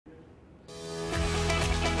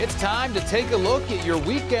It's time to take a look at your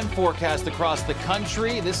weekend forecast across the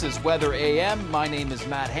country. This is Weather AM. My name is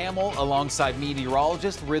Matt Hamel, alongside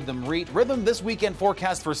meteorologist Rhythm Reet. Rhythm, this weekend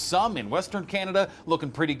forecast for some in Western Canada looking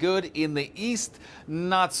pretty good. In the east,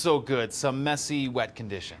 not so good. Some messy, wet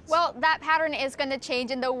conditions. Well, that pattern is going to change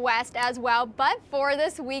in the west as well. But for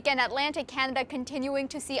this weekend, Atlantic Canada continuing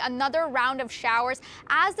to see another round of showers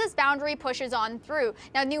as this boundary pushes on through.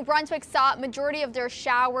 Now, New Brunswick saw majority of their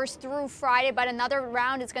showers through Friday, but another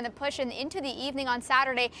round is going to push into the evening on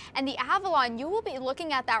Saturday, and the Avalon, you will be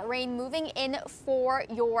looking at that rain moving in for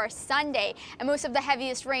your Sunday. And most of the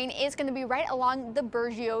heaviest rain is going to be right along the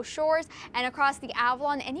Burgeo shores, and across the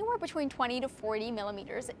Avalon, anywhere between 20 to 40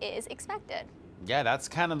 millimeters is expected. Yeah, that's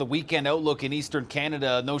kind of the weekend outlook in Eastern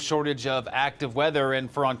Canada. No shortage of active weather. And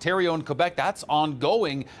for Ontario and Quebec, that's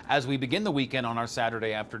ongoing as we begin the weekend on our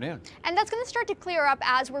Saturday afternoon. And that's going to start to clear up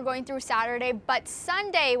as we're going through Saturday. But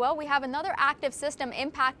Sunday, well, we have another active system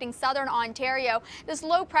impacting southern Ontario. This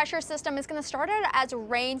low pressure system is going to start out as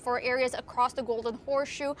rain for areas across the Golden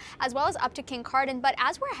Horseshoe, as well as up to Kincardine. But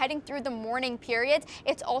as we're heading through the morning periods,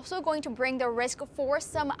 it's also going to bring the risk for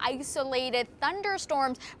some isolated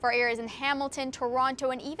thunderstorms for areas in Hamilton,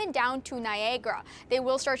 Toronto, and even down to Niagara. They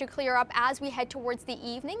will start to clear up as we head towards the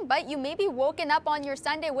evening, but you may be woken up on your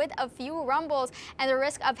Sunday with a few rumbles, and the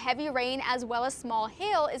risk of heavy rain as well as small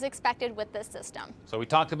hail is expected with this system. So we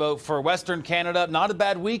talked about for Western Canada, not a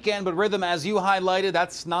bad weekend, but Rhythm, as you highlighted,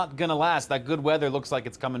 that's not going to last. That good weather looks like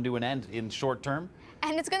it's coming to an end in short term.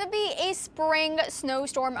 And it's going to be a spring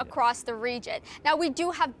snowstorm across the region. Now, we do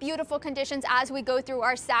have beautiful conditions as we go through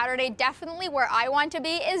our Saturday. Definitely where I want to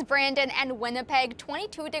be is Brandon and Winnipeg.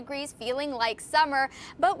 22 degrees, feeling like summer.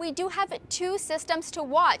 But we do have two systems to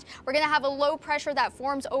watch. We're going to have a low pressure that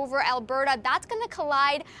forms over Alberta. That's going to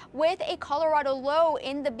collide with a Colorado low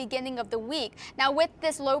in the beginning of the week. Now, with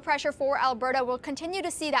this low pressure for Alberta, we'll continue to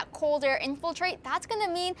see that cold air infiltrate. That's going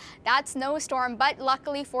to mean that snowstorm. But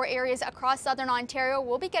luckily for areas across southern Ontario,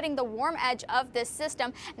 we'll be getting the warm edge of this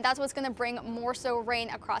system, and that's what's going to bring more so rain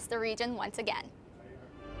across the region once again.